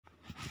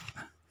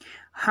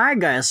Hi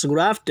guys,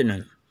 good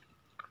afternoon.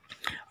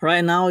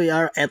 Right now we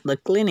are at the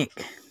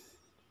clinic.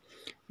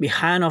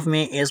 Behind of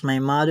me is my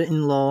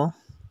mother-in-law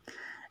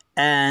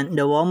and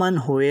the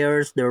woman who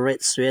wears the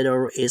red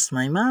sweater is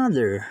my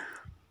mother.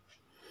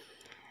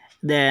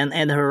 Then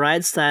at her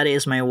right side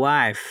is my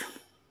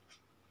wife.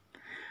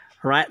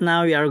 Right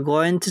now we are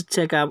going to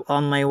check up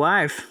on my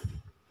wife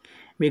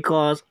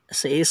because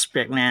she is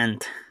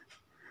pregnant.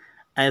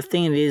 I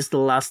think this is the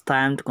last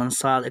time to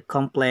consult a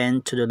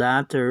complaint to the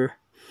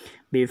doctor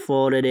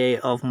before the day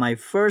of my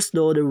first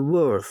daughter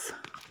birth.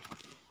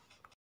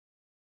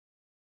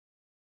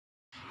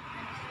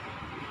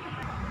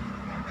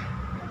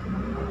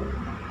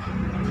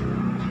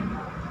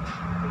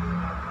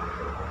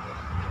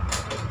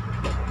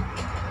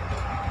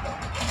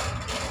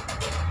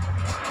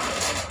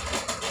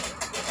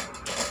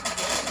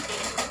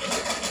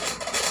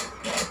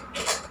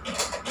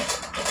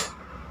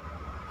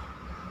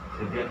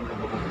 Dia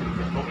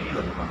no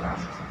ilan naman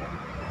nasa sa kanya.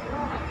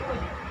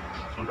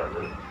 Sudah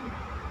dulu.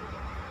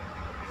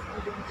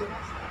 Lebih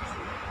jelas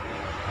sih.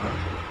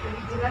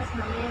 Lebih jelas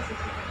namanya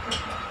sesuatu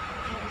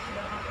yang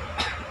sudah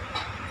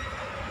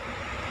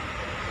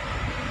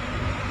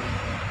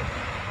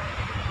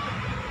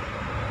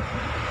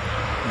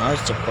Now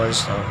it's the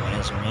first of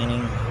his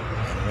meaning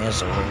and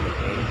his word.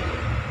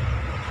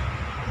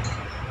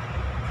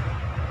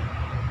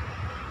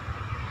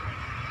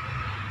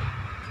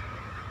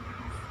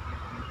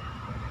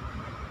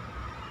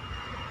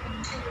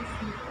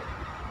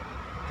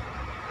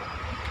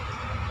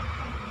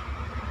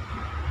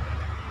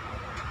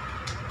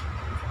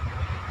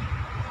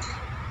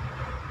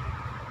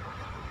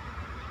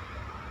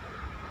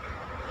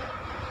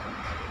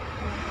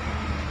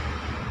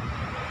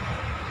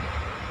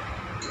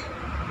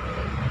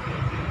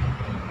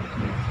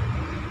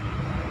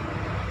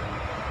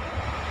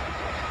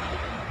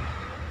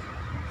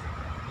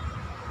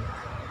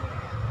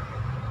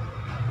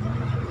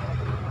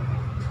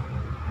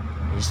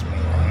 This is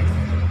my wife.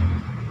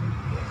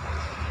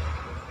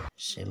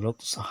 She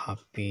looks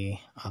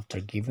happy after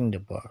giving the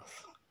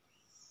birth.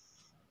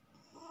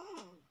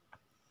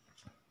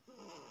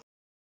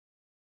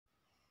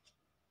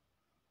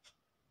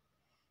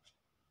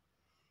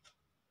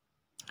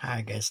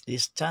 Hi guys,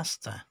 this is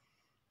Castha.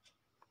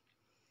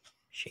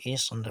 She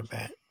is on the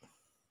bed.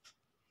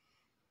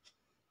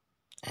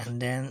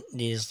 And then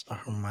this is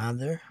her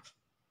mother.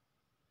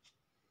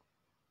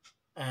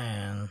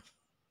 And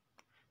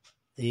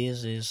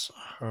this is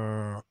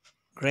her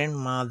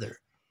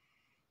grandmother.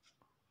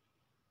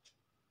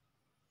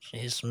 She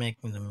is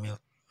making the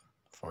milk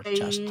for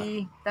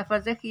Castha. Tá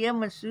fazendo aqui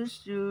uma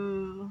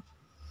susu.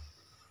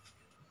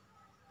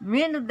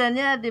 Vindo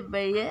Daniel de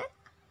Bahia.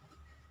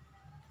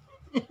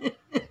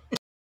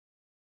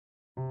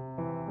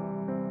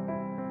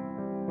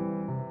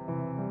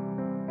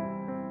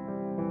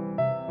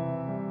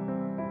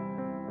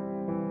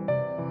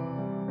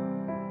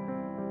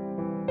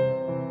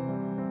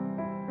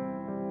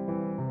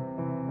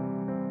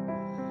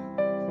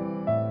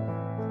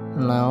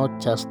 Now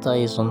Castha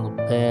is on the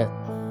bed.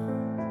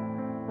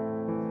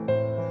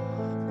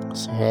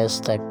 She has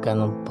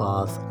taken a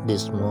bath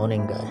this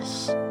morning,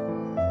 guys.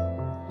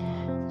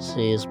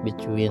 She is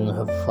between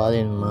her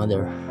father and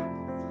mother.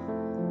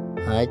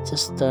 Hi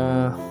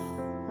Castha.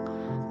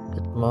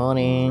 Good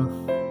morning.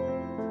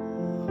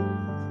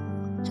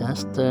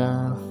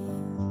 Castha.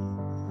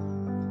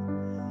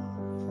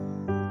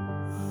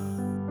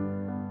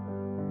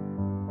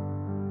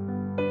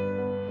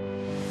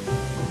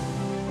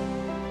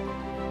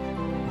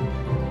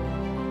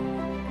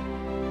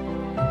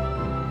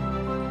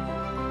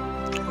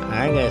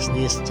 Hi guys,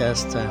 this is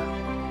Castha.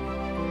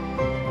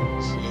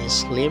 She is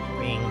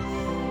sleeping.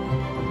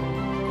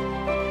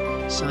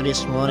 So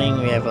this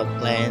morning we have a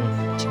plan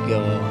to go.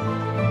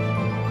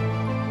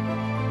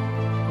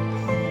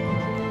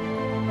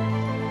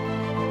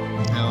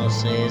 Now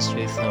she is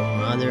with her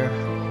mother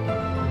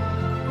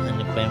and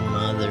the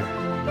grandmother.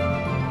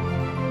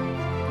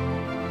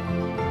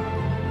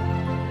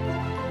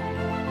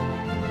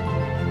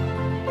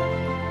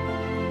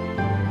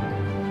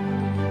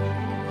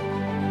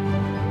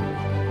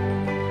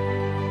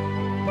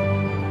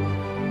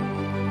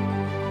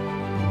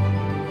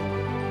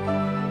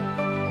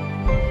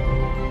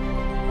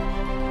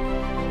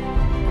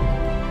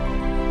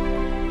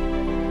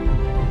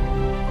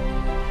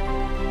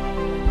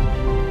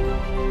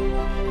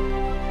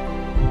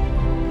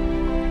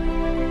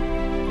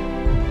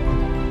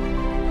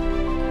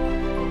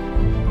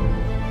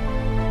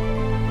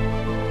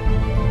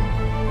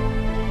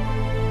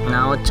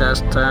 Now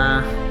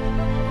Castha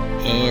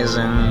is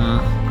in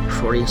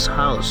Freddy's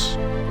house.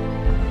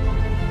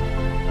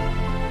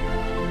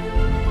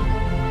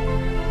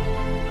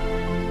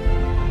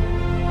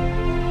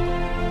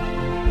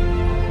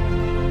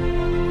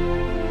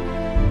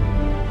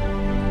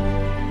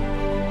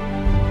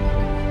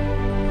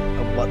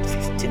 About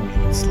 15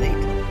 minutes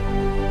later,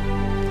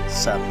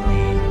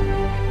 suddenly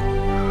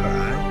her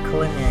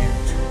uncle and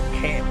aunt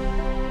came.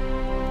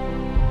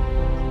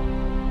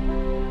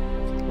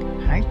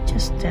 Hi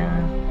Castha,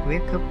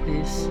 wake up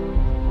please.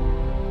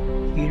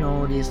 You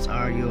know, these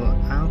are your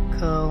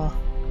uncle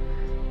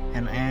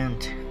and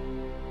aunt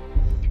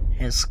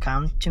has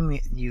come to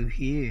meet you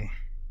here.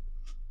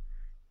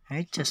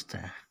 Hey,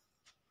 Chester.